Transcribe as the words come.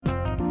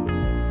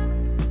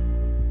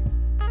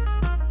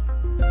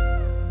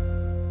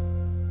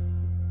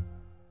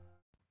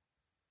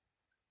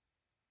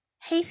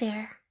Hey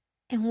there,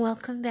 and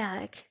welcome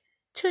back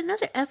to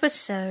another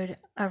episode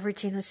of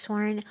Regina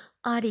Sworn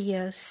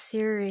audio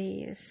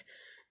series.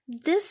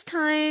 This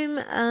time,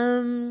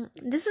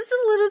 this is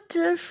a little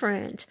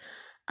different.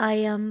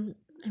 I'm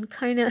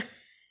kind of,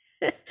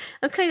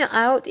 I'm kind of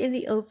out in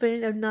the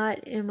open. I'm not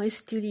in my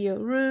studio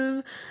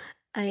room.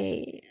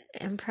 I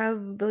am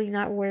probably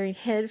not wearing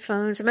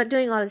headphones. I'm not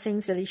doing a lot of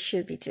things that I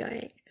should be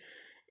doing.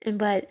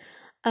 But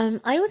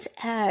I was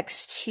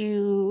asked to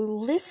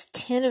list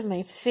 10 of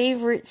my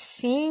favorite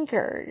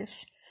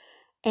singers,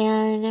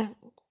 and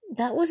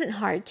that wasn't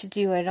hard to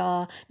do at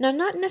all. Now,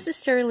 not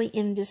necessarily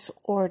in this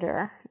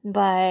order,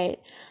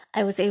 but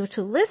I was able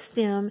to list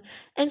them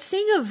and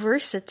sing a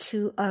verse or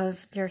two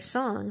of their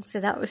songs, so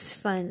that was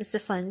fun. It's the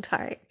fun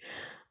part.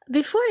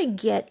 Before I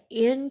get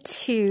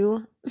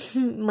into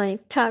my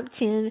top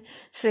 10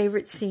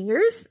 favorite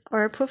singers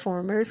or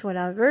performers,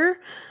 whatever,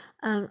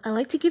 I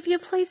like to give you a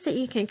place that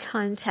you can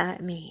contact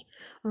me.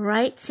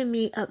 Write to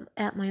me up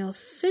at my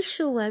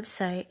official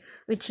website,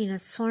 Regina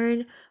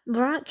Sworn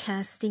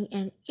Broadcasting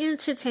and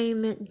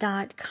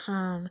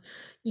Entertainment.com.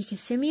 You can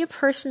send me a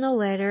personal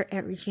letter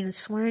at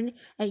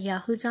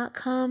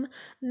reginasworn@yahoo.com.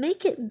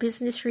 Make it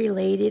business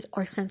related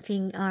or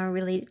something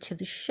related to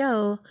the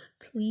show,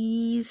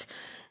 please.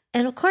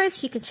 And of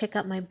course, you can check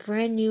out my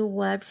brand new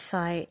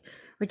website,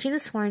 Regina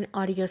Sworn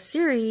Audio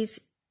Series,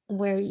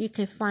 where you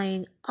can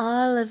find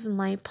all of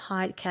my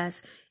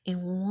podcasts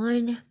in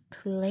one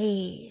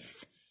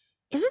place.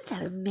 Isn't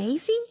that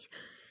amazing?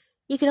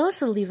 You can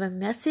also leave a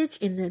message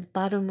in the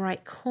bottom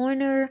right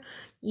corner.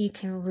 You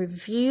can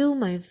review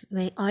my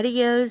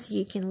audios.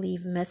 You can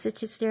leave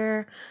messages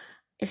there.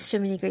 It's so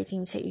many great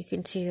things that you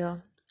can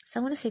do.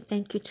 So I want to say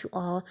thank you to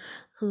all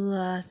who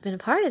have been a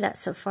part of that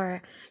so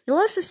far. You'll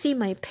also see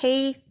my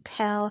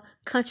PayPal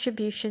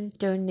contribution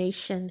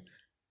donation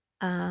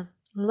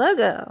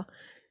logo.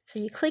 So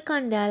you click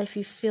on that if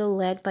you feel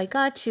led by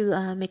God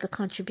to make a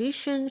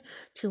contribution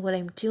to what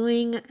I'm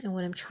doing and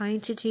what I'm trying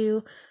to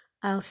do.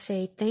 I'll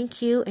say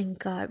thank you and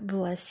God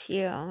bless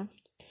you.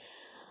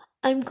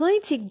 I'm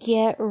going to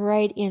get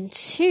right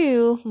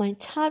into my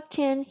top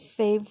 10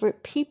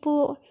 favorite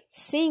people,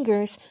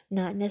 singers,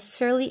 not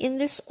necessarily in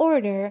this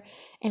order,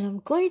 and I'm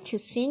going to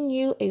sing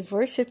you a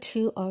verse or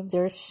two of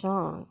their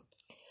song.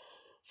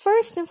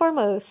 First and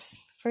foremost,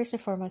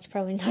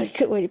 probably not a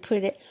good way to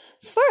put it.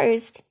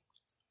 First,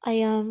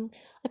 I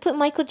put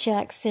Michael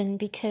Jackson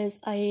because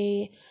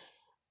I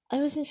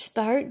was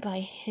inspired by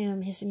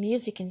him. His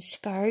music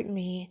inspired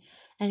me.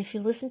 And if you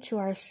listen to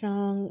our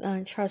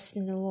song, Trust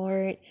in the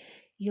Lord,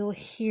 you'll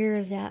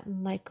hear that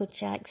Michael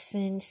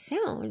Jackson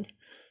sound.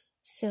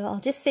 So I'll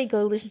just say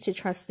go listen to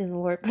Trust in the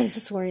Lord by the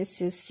Sworn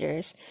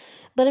Sisters.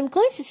 But I'm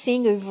going to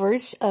sing a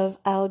verse of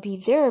I'll Be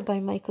There by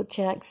Michael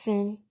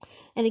Jackson.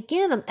 And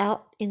again, I'm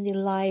out in the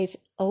live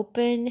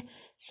open.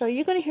 So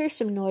you're going to hear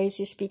some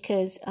noises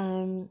because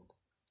I'm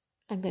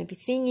going to be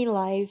singing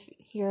live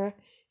here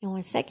in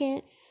 1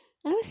 second.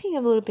 I'm going to sing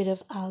a little bit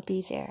of I'll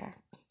Be There.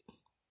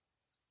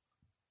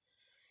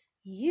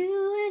 You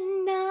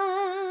and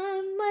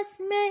I must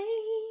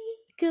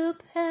make a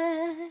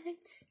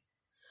pact.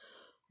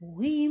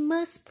 We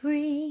must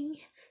bring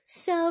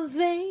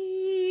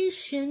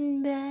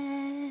salvation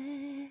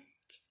back.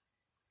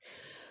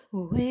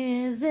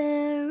 Where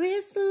there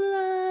is love,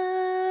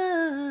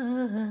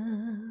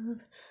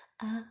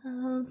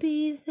 I'll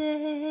be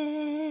there.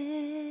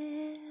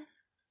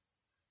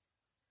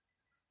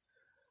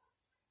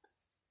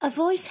 I've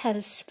always had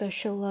a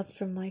special love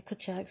for Michael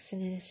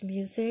Jackson and his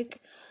music.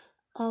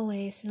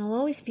 Always. And I'll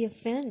always be a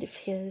fan of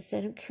his.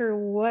 I don't care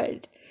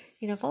what.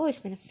 I've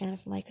always been a fan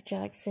of Michael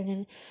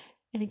Jackson.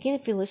 And again,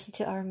 if you listen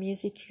to our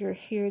music, you'll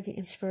hear the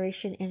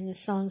inspiration in the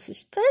songs,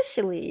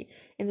 especially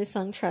in the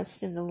song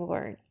Trust in the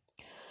Lord.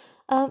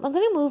 I'm going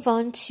to move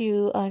on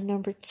to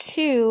number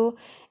 2.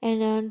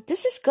 And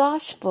this is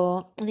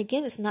gospel. And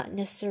again, it's not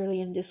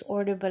necessarily in this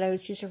order, but I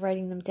was just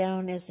writing them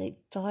down as I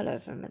thought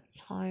of them at the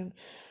time.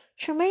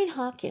 Tremaine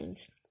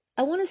Hawkins.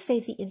 I want to say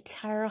the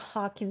entire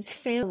Hawkins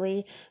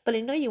family, but I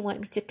know you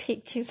want me to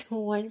pick just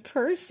one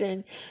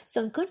person.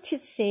 So I'm going to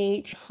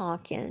say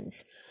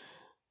Hawkins.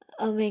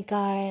 Oh my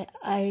God,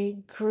 I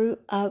grew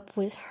up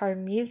with her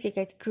music.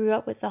 I grew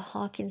up with the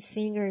Hawkins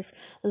singers,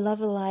 Love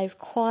Alive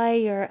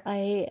Choir.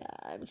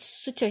 I'm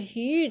such a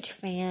huge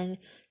fan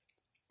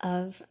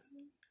of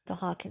the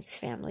Hawkins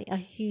family. A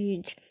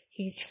huge,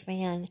 huge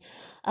fan.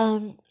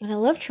 And I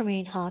love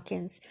Tremaine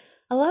Hawkins.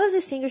 A lot of the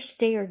singers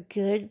today are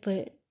good,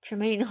 but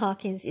Tremaine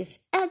Hawkins is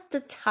at the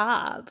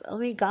top. Oh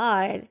my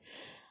God.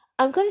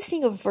 I'm going to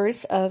sing a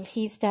verse of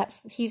He's That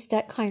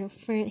Kind of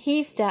Friend.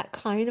 He's That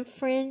Kind of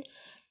Friend.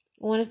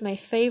 One of my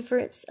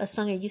favorites, a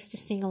song I used to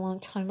sing a long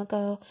time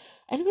ago.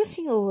 And I'm going to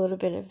sing a little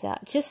bit of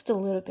that, just a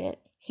little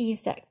bit.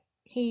 He's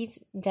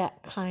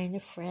that kind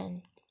of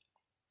friend.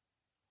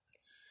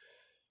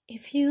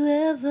 If you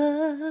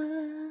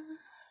ever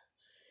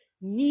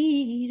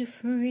need a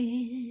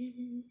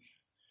friend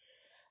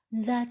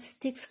that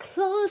sticks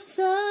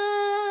closer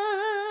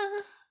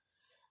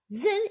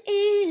than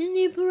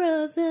any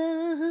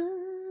brother,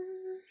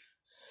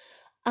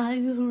 I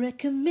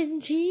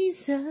recommend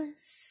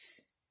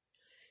Jesus,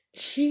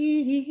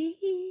 Jesus,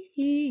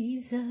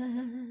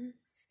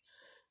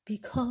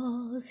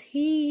 because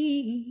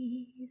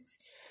he's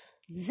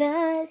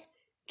that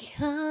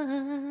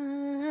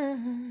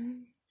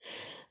kind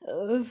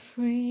of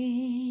friend.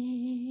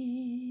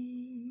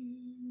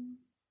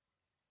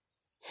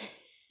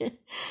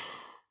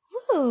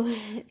 Woo!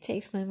 It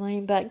takes my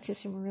mind back to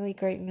some really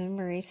great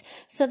memories.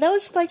 So that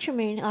was by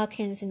Tremaine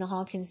Hawkins and the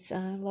Hawkins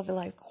Love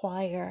Alive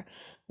Choir.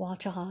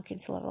 Walter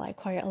Hawkins Love Alive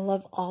Choir. I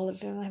love all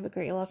of them. I have a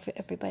great love for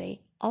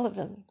everybody. All of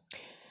them.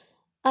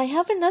 I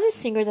have another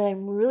singer that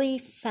I'm really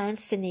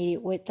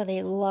fascinated with, that I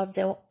love,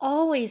 that I'll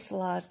always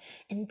love,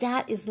 and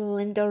that is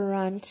Linda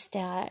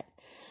Ronstadt.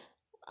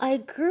 I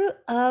grew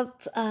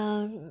up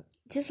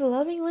just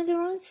loving Linda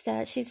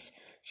Ronstadt. She's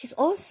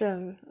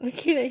awesome. What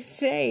can I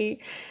say?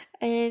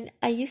 And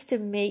I used to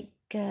make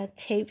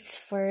tapes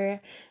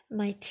for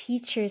my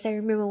teachers. I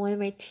remember one of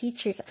my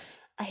teachers.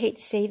 I hate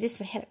to say this,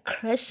 but I had a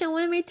crush on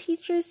one of my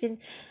teachers, and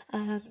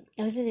I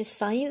was in a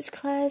science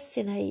class,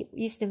 and I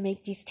used to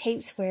make these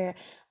tapes where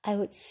I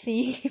would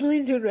sing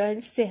Linda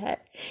Ronstadt,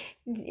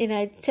 and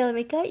I'd tell him,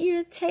 I got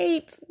you a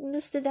tape,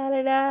 Mr.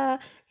 Da-da-da,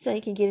 so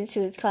I can get into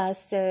his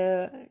class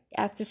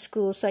after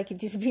school, so I could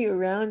just be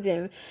around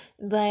him.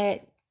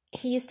 But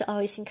he used to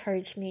always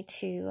encourage me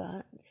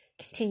to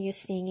continue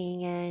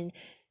singing, and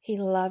he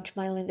loved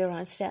my Linda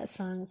Ronstadt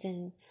songs,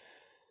 and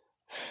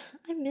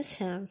I miss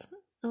him.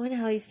 I wonder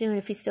how he's doing,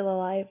 if he's still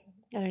alive.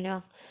 I don't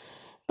know.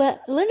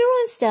 But Linda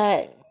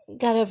Ronstadt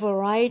got a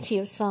variety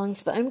of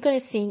songs, but I'm going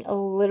to sing a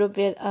little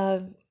bit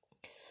of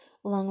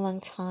Long, Long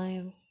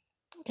Time.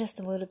 Just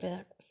a little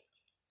bit.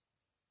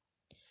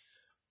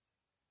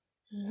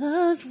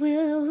 Love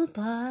will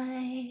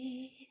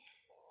abide,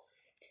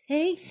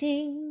 take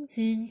things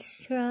in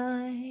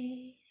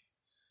stride.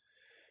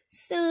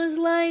 Sounds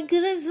like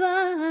good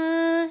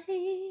advice,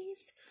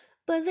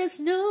 but there's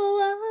no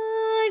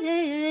one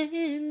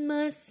in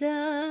my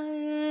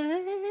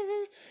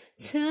side.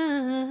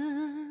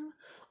 Time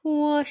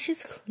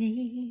washes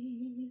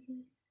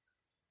clean,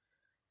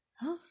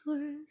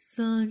 outwards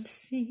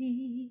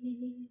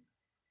unseen.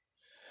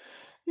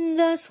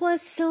 That's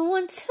what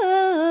someone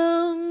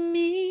told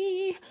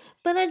me,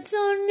 but I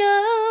don't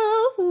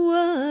know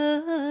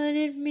what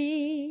it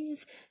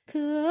means,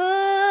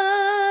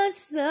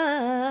 'cause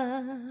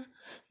I've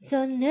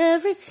done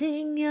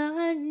everything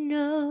I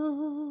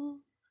know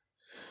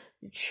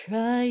to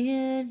try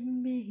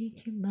and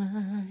make you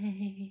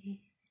mine.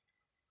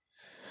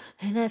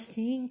 And I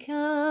think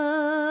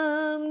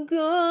I'm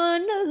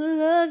gonna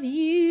love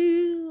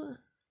you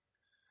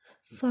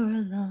for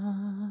a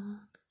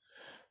long,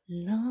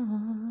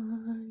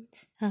 long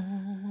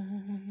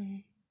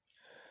time.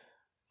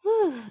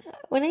 Whew.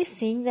 When I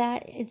sing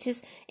that,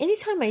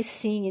 anytime I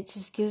sing, it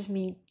just gives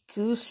me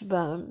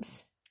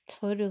goosebumps.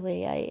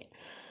 Totally. I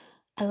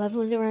love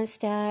Linda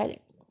Ronstadt.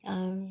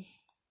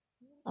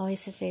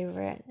 Always a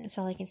favorite. That's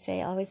all I can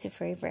say. Always a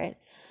favorite.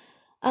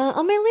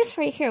 On my list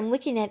right here, I'm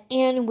looking at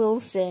Ann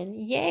Wilson.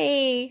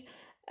 Yay!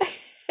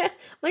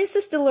 My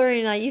sister Lori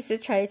and I used to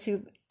try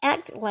to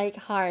act like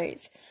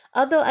Heart.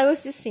 Although I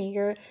was the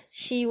singer,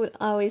 she would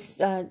always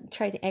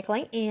try to act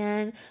like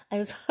Anne. I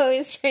was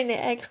always trying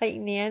to act like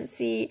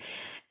Nancy.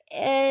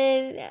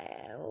 And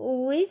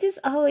we just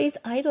always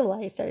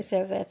idolized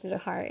ourselves after the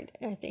Heart,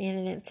 after Anne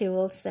and Nancy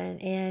Wilson.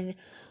 And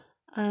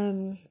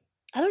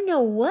I don't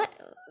know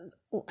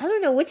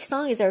which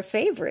song is our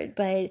favorite,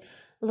 but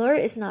Laura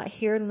is not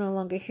here, no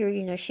longer here.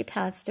 You know, she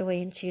passed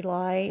away in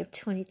July of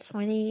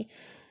 2020,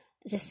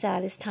 the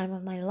saddest time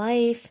of my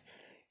life.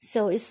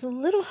 So it's a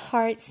little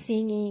hard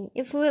singing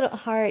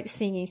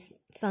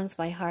songs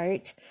by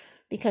Heart,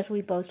 because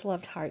we both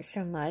loved Heart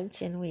so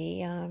much,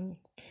 and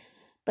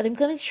but I'm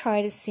going to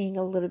try to sing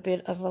a little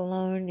bit of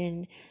Alone,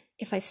 and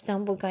if I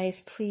stumble,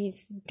 guys,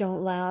 please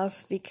don't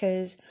laugh,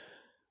 because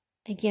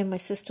again, my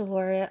sister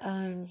Laura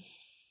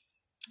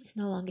is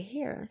no longer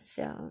here.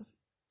 So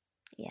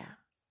yeah.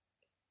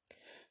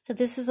 So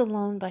this is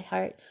Alone by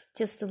Heart,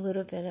 just a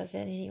little bit of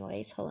it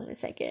anyways. Hold on a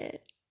second.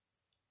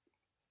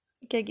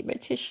 Gotta get my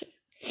tissue.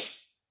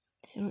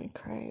 So I'm gonna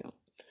cry.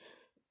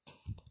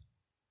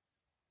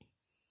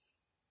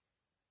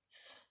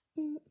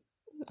 I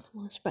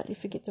almost about to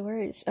forget the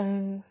words.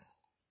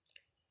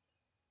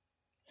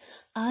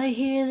 I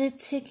hear the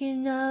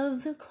ticking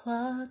of the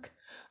clock.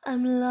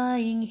 I'm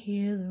lying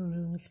here, the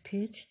room's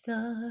pitch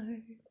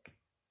dark.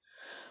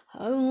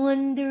 I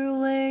wonder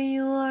where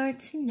you are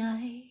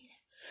tonight.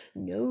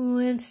 No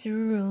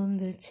answer on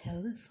the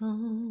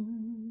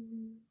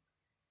telephone.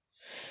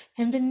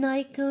 And the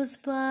night goes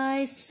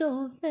by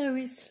so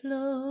very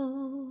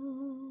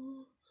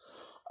slow.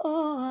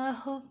 Oh, I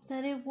hope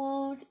that it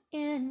won't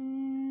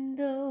end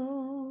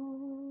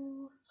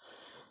though.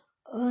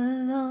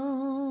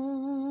 Alone.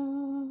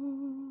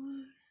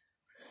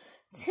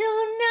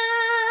 Till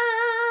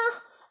now,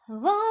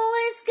 I've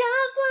always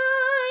got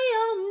by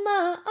on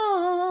my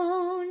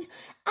own.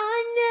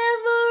 I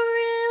never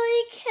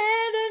really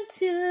cared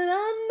until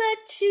I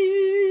met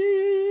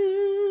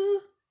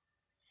you.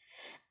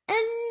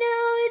 And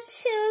now it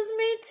chills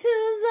me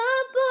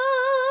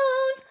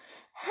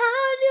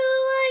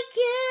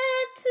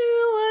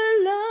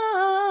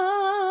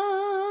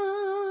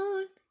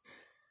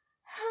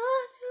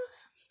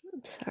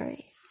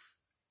sorry.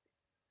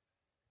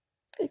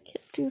 I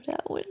can't do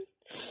that one.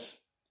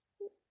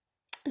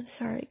 I'm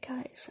sorry,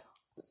 guys.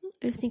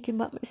 I was thinking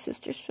about my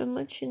sister so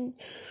much, and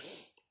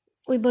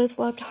we both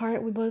loved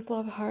Heart.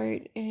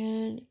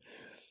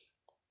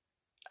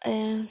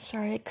 And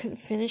sorry I couldn't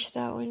finish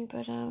that one,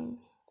 but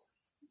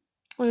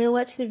when I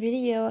watch the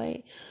video,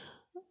 I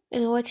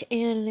watch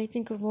Anne, and I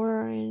think of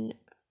Laura, and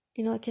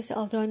like I said,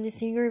 although I'm the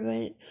singer,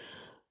 but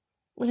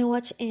when I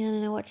watch Anne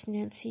and I watch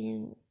Nancy,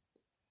 and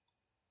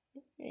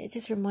it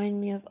just reminds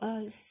me of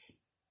us.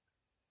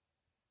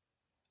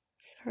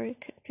 Sorry I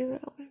couldn't do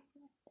that one.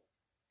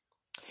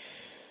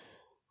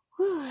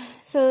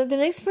 So the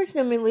next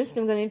person on my list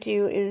I'm going to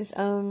do is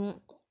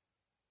Barbra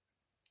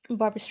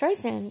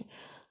Streisand.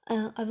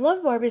 I've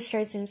loved Barbra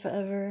Streisand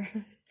forever.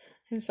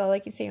 That's all I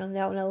can say on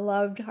that one. I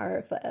loved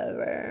her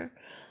forever.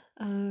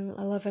 I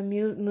love her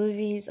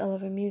movies. I love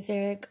her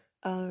music.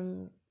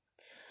 I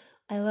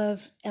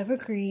love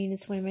Evergreen.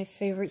 It's one of my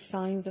favorite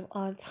songs of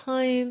all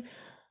time.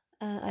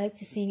 I like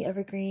to sing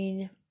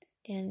Evergreen.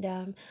 And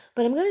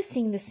but I'm going to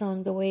sing the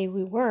song The Way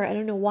We Were. I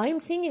don't know why I'm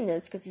singing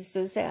this because it's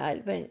so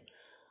sad, but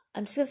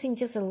I'm still singing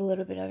just a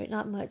little bit of it,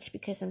 not much,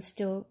 because I'm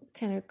still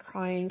kind of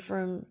crying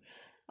from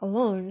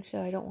alone,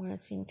 so I don't want to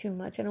sing too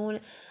much. I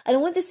don't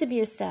want this to be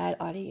a sad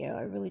audio.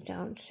 I really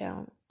don't.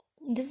 So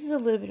this is a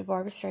little bit of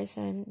Barbra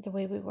Streisand, The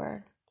Way We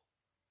Were.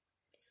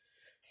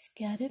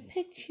 Scattered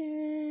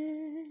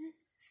pictures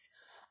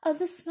of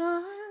the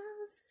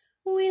smiles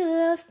we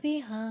left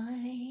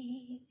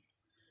behind,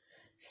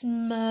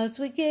 smiles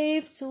we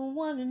gave to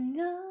one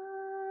another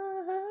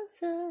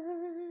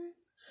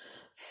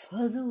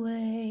for the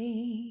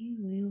way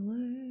we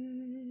were.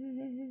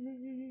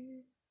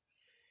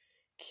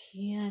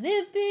 Can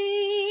it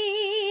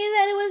be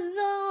that it was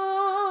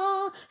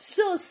all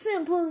so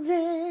simple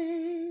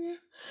then?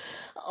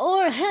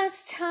 Or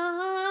has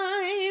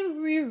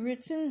time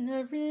rewritten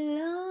every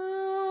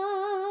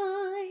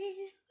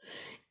line?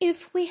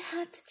 If we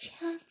had the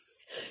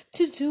chance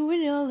to do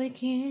it all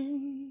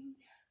again,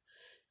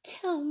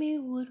 tell me,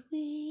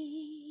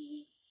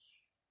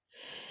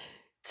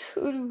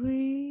 could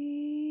we?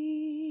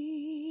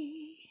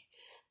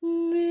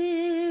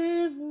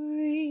 Memories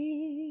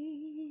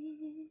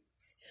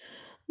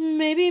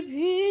may be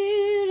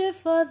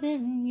beautiful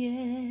then,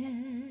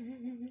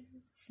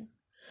 yes.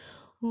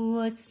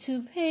 What's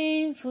too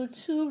painful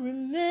to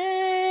remember?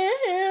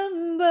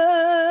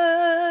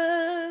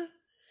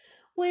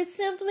 We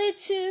simply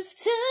choose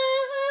to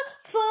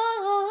forget.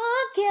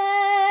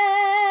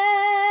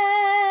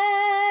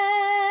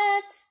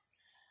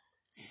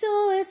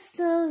 So it's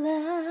the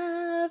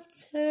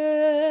laughter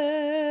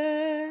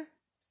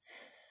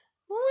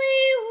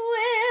we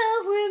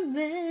will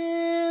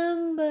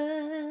remember.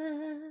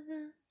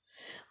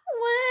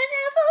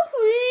 Whenever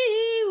we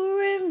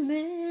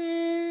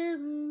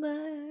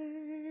remember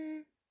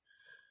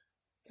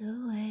the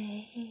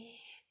way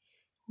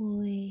we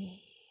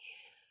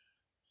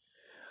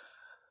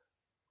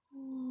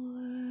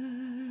were.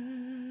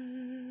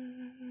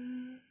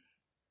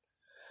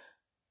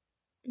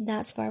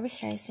 That's Barbra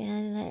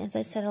Streisand. As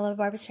I said, I love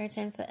Barbra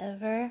Streisand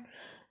forever.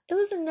 It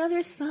was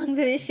another song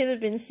that I should have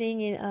been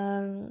singing.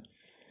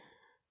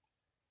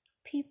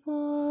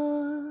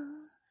 People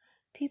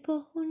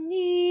who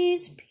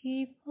need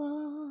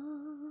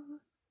people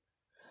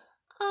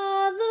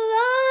are the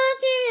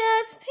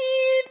luckiest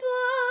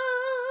people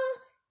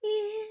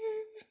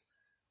in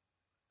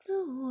the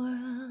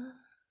world.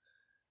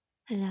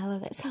 And I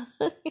love that song.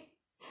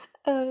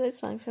 I love that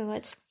song so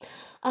much.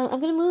 I'm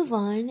going to move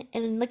on.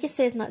 And like I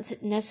said, it's not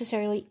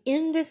necessarily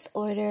in this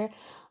order.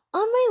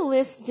 On my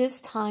list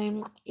this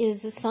time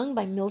is a song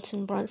by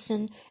Milton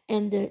Brunson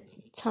and the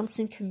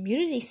Thompson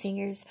Community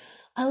Singers.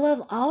 I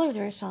love all of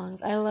their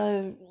songs. I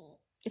love,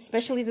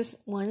 especially this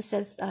one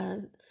says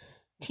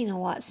Tina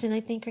Watson,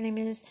 I think her name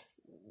is,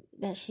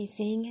 that she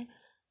sing.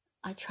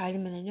 I tried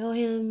him and I know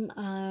him.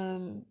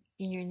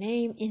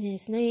 In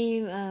his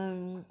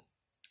name.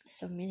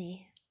 So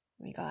many.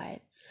 Oh my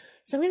God.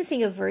 So I'm going to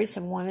sing a verse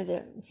of one of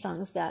the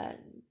songs that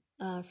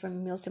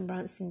from Milton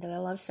Brunson that I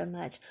love so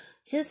much.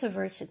 Just a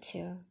verse or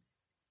two.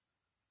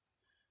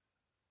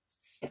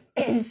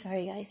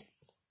 Sorry, guys.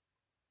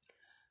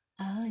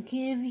 I'll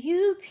give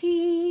you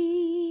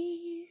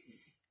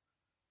peace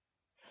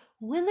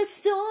when the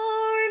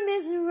storm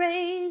is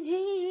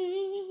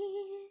raging.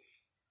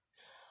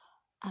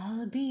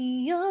 I'll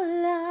be your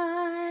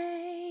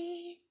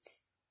light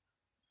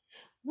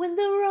when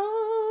the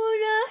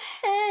road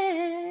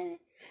ahead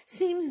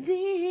seems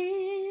dim.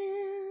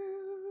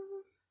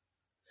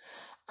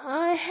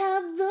 I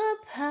have the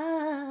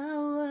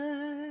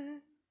power.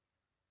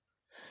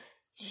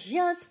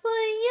 Just put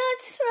your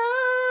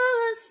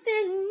trust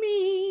in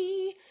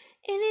me.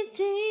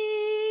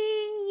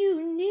 Anything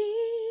you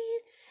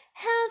need,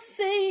 have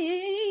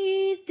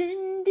faith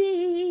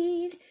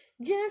indeed.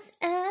 Just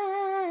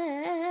ask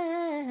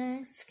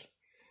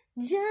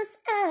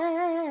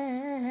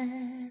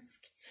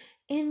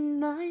in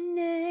my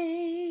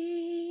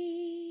name.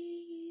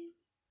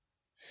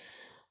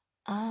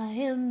 I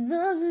am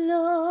the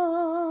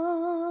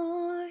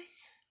Lord,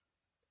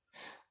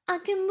 I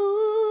can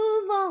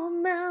move all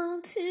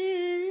mountains.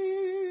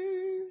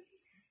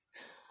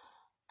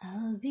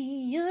 I'll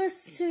be your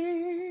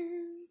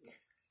strength.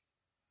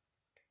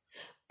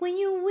 When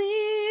you're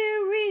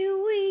weary,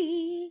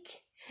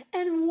 weak,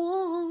 and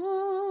worn,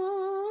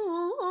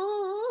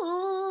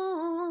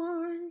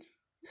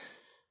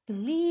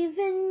 believe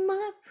in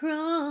my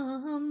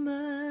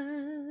promise.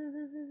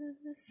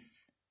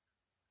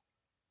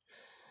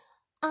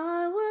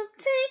 I will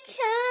take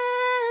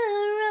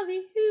care of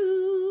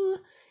you.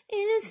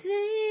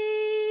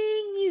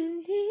 Anything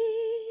you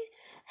need,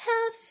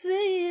 have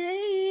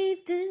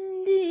faith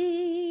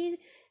indeed.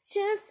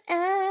 Just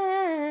ask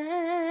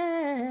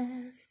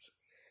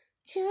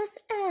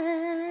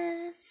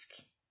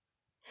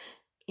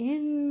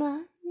in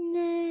my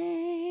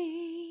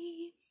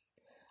name.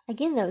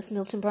 Again, that was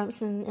Milton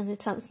Bromson and the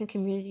Thompson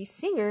Community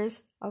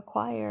Singers, our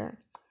choir.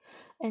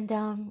 And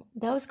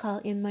that was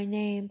called In My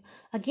Name.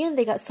 Again,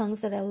 they got songs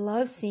that I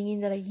love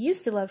singing, that I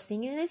used to love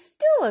singing, and I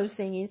still love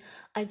singing.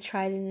 I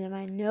Tried Him,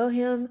 I Know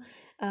Him,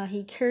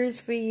 He Cares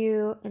For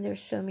You, and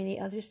there's so many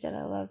others that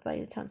I love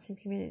by the Thompson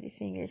Community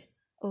Singers.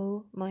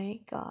 Oh my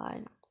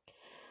God.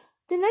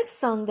 The next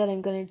song that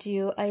I'm going to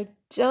do, I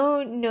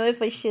don't know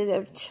if I should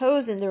have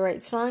chosen the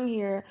right song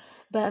here,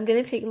 but I'm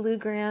going to pick Lou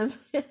Gramm.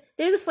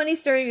 There's a funny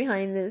story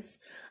behind this.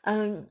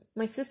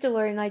 My sister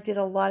Laura and I did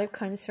a lot of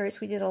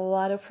concerts. We did a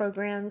lot of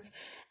programs,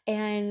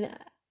 and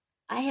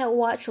I had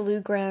watched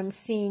Lou Gramm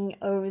sing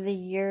over the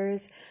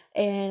years,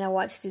 and I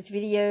watched his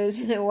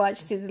videos, and I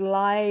watched his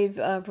live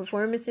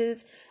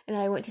performances, and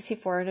I went to see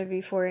Foreigner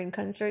before in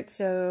concert,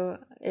 so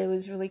it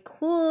was really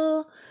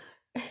cool.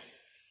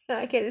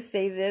 I gotta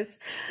say this.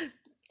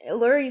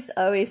 Laura used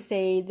to always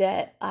say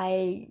that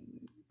I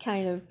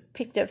kind of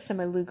picked up some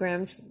of Lou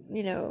Gramm's,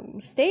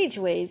 stage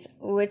ways,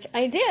 which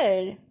I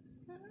did.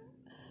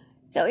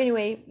 So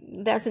anyway,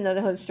 that's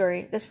another whole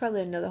story. That's probably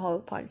another whole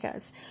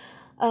podcast.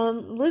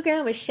 Lou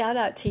Gramm, a shout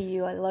out to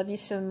you. I love you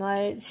so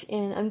much.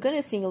 And I'm going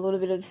to sing a little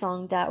bit of the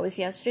song That Was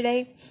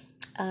Yesterday.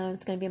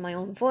 It's going to be in my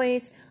own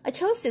voice. I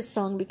chose this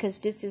song because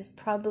this is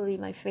probably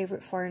my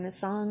favorite foreigner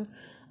song.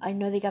 I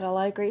know they got a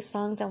lot of great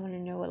songs. I Want to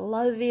Know What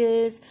Love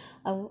Is,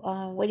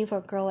 Waiting for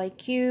a Girl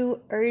Like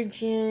You,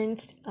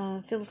 Urgent,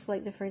 Feels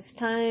Like the First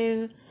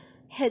Time,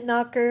 Head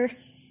Knocker.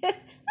 I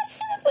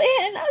should have put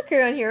Head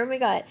Knocker on here. Oh my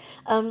God.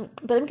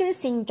 But I'm going to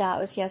sing That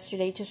Was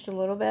Yesterday just a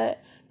little bit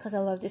because I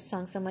love this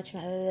song so much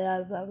and I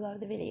love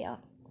the video.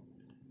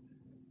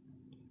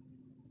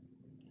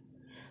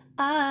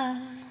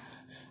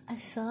 I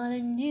thought I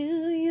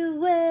knew you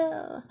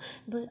well,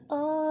 but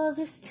all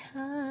this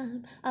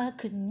time I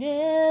could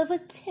never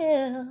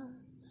tell.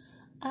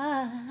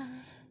 I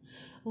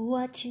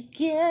watch you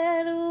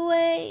get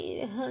away,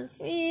 it haunts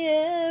me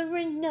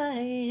every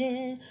night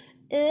and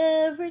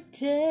every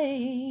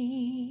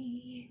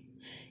day.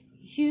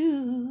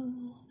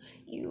 You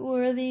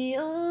were the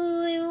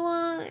only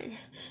one,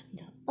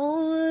 the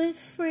only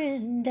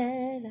friend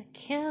that I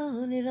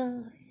counted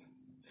on.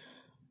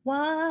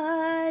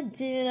 Why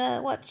did I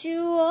watch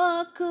you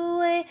walk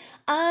away?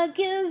 I'd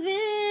give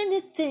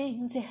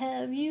anything to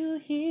have you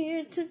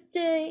here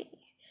today.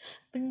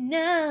 But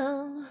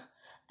now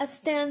I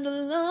stand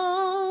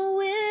alone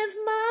with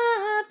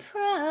my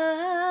pride.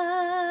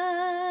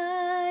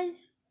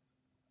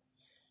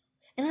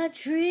 And I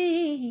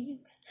dream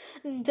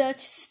that you're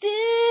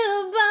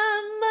still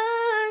by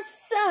my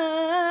side.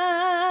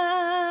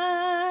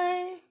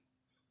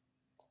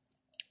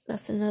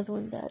 That's another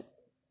one that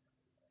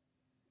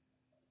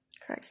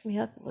cracks me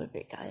up a little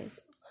bit, guys.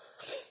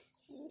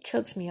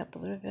 Chokes me up a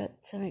little bit.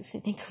 So it makes me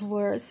think of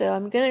words. So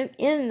I'm going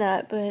to end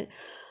that, but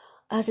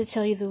I have to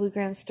tell you the Lou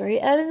Gramm story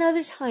at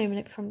another time, and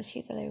I promise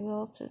you that I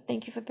will. So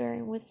thank you for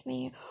bearing with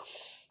me.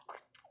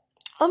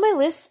 On my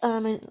list, I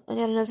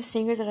got another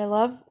singer that I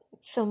love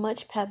so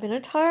much, Pat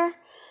Benatar.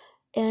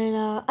 And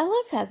I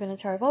love Pat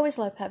Benatar. I've always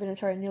loved Pat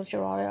Benatar and Neil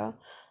Giraldo.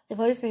 They've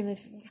always been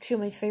two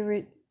of my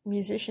favorite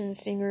musicians,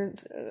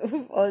 singers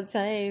of all the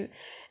time.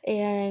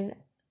 And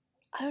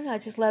I don't know, I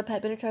just love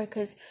Pat Benatar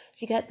because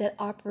she got that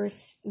opera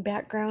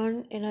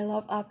background, and I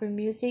love opera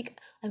music.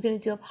 I'm going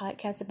to do a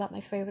podcast about my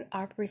favorite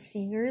opera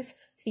singers,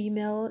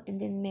 female and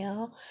then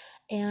male,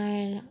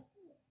 and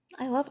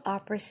I love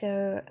opera,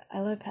 so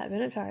I love Pat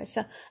Benatar.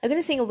 So I'm going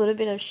to sing a little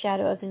bit of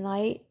Shadow of the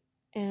Night,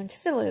 and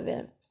just a little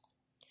bit.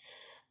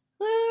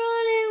 We're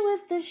running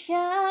with the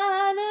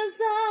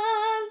shadows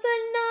of the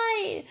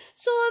night,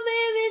 so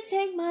baby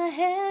take my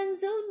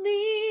hands, it'll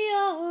be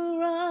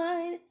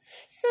alright.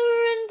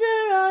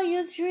 Surrender all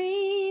your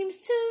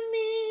dreams to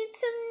me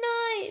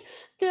tonight,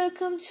 they'll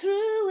come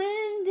true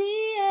in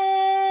the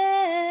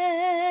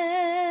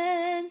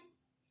end.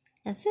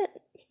 That's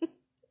it.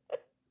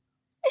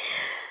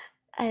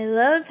 I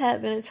love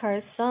Pat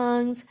Benatar's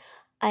songs.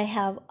 I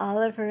have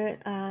all of her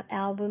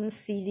albums,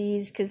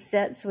 CDs,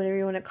 cassettes, whatever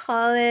you want to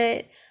call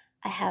it.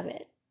 I have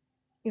it.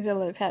 Because I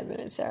love Pat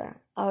Benatar.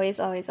 Always,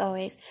 always,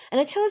 always.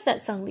 And I chose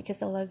that song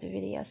because I love the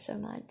video so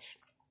much.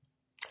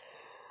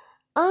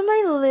 On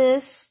my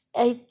list,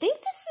 I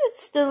think this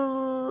is the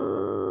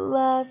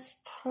last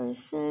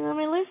person on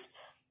my list.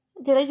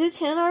 Did I do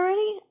 10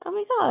 already? Oh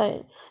my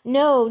god.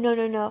 No, no,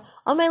 no, no.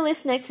 On my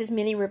list next is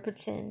Minnie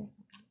Riperton.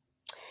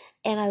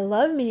 And I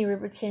love Minnie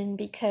Riperton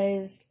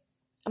because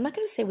I'm not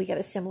going to say we got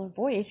a similar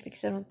voice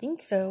because I don't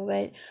think so,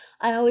 but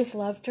I always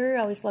loved her.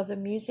 I always loved the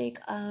music.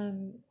 So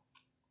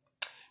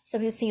I'm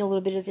going to sing a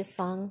little bit of this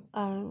song,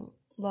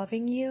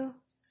 Loving You.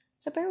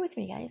 So bear with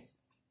me, guys.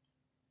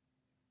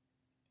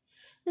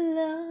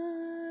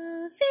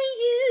 Loving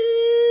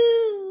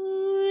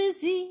you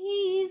is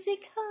easy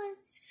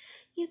 'cause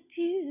you're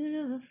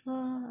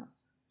beautiful.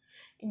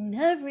 And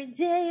every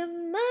day of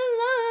my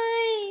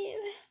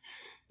life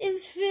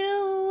is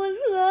filled with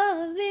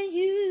loving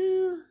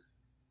you.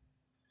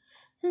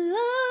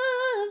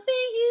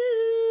 Loving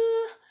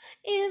you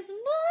is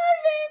more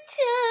than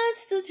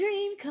just a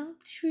dream come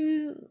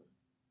true.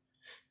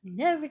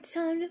 And every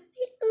time that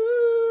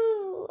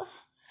ooh,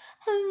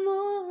 I'm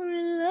more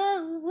in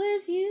love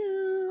with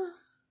you.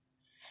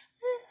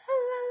 La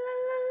la la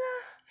la la,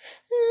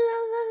 la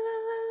la la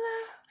la la,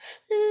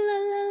 la la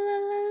la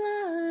la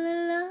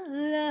la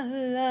la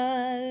la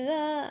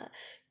la,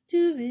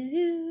 doo be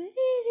doo be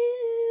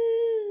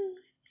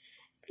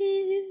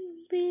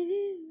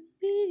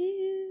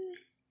doo.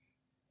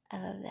 I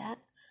love that.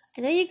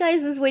 I know you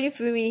guys was waiting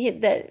for me to hit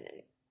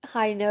that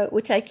high note,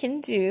 which I can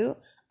do.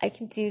 I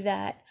can do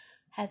that.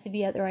 Have to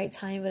be at the right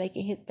time, but I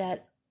can hit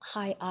that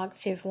high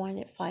octave one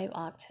at 5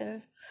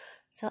 octave.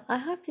 So I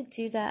have to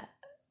do that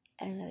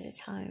at another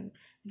time.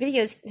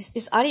 This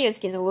audio is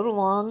getting a little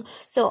long.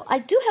 So I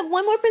do have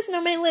one more person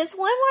on my list.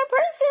 One more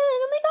person.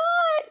 Oh my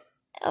god.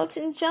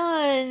 Elton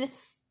John.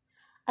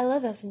 I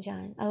love Elton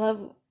John. I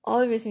love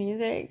all of his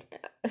music.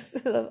 I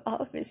love all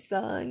of his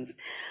songs.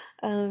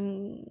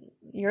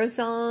 Your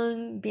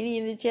Song, Beanie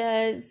and the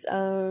Jets,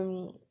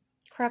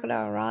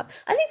 Crocodile Rock.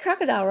 I think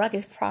Crocodile Rock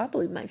is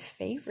probably my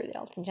favorite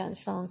Elton John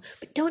song,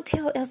 but don't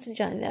tell Elton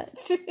John that.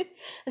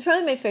 It's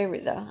probably my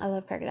favorite though. I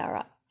love Crocodile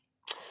Rock.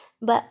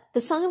 But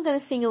the song I'm going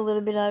to sing a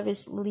little bit of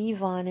is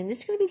Leave On, and this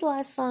is going to be the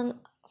last song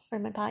for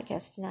my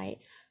podcast tonight.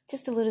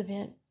 Just a little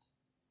bit.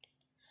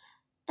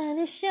 And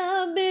it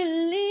shall be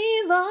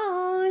leave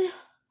on,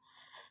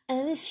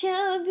 and it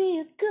shall be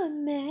a good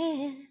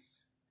man,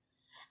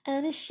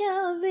 and it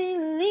shall be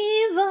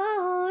leave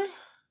on,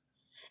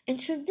 in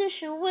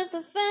tradition with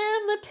a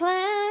family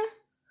plan.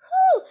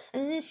 Woo!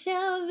 And it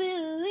shall be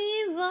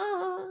leave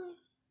on,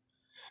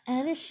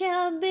 and it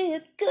shall be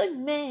a good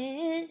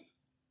man.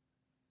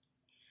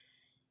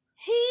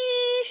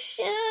 He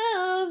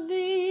shall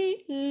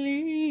be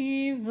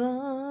leave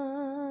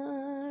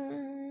on.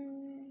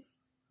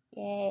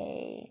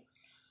 Yay.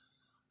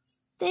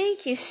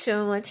 Thank you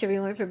so much,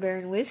 everyone, for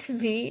bearing with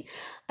me.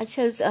 I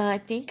chose, I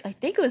think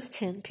it was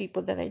 10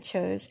 people that I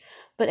chose,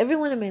 but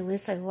everyone on my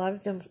list, I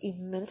love them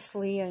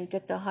immensely. I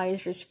get the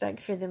highest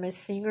respect for them as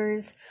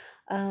singers.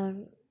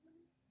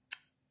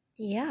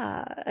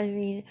 Yeah, I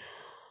mean,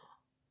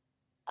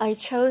 I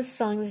chose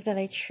songs that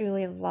I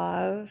truly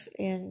love,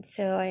 and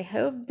so I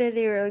hope that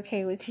they're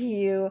okay with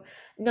you.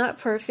 Not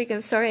perfect.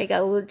 I'm sorry I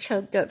got a little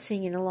choked up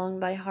singing Along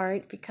by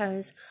Heart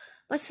because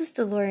my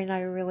sister Laura and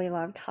I really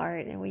loved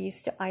Heart, and we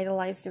used to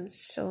idolize them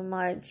so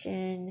much,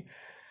 and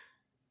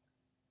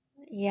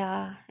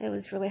yeah, it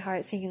was really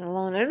hard singing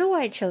alone. I don't know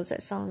why I chose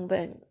that song,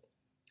 but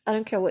I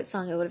don't care what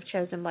song I would have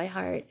chosen by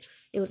Heart.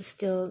 It would have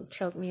still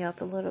choked me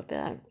up a little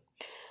bit.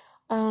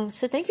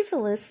 So thank you for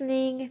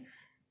listening.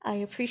 I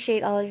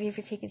appreciate all of you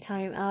for taking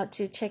time out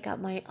to check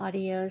out my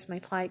audios, my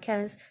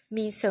podcast. It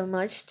means so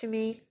much to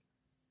me.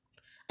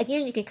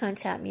 Again, you can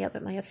contact me up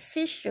at my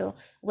official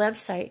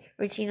website,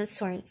 Regina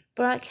Soren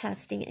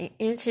Broadcasting and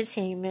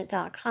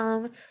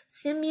Entertainment.com.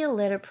 Send me a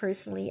letter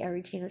personally at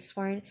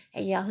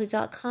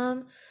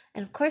reginasoren@yahoo.com.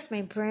 And of course,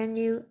 my brand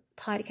new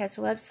podcast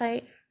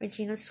website,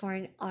 Regina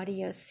Soren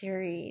Audio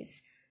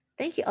Series.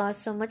 Thank you all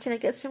so much. And I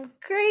got some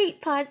great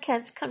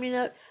podcasts coming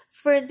up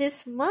for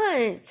this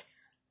month.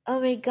 Oh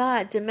my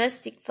god,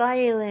 domestic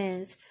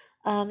violence.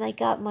 I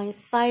got my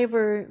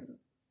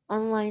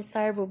online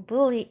cyber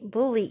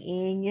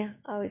bullying. I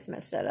always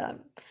mess that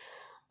up.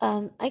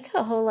 I got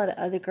a whole lot of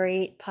other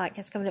great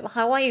podcasts coming up.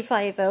 Hawaii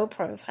 5-0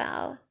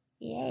 profile.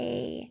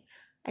 Yay.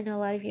 I know a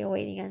lot of you are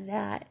waiting on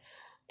that.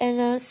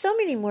 And so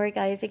many more,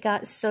 guys. I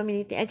got so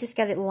many things. I just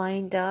got it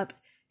lined up,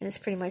 and it's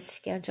pretty much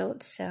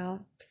scheduled. So,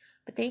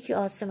 but thank you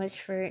all so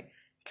much for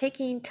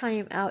taking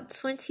time out.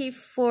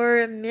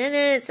 24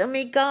 minutes. Oh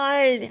my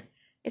god.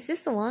 Is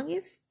this the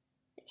longest?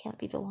 It can't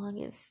be the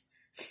longest.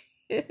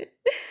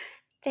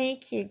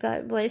 Thank you.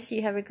 God bless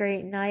you. Have a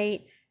great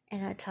night.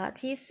 And I'll talk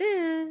to you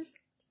soon.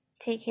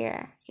 Take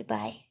care.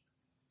 Goodbye.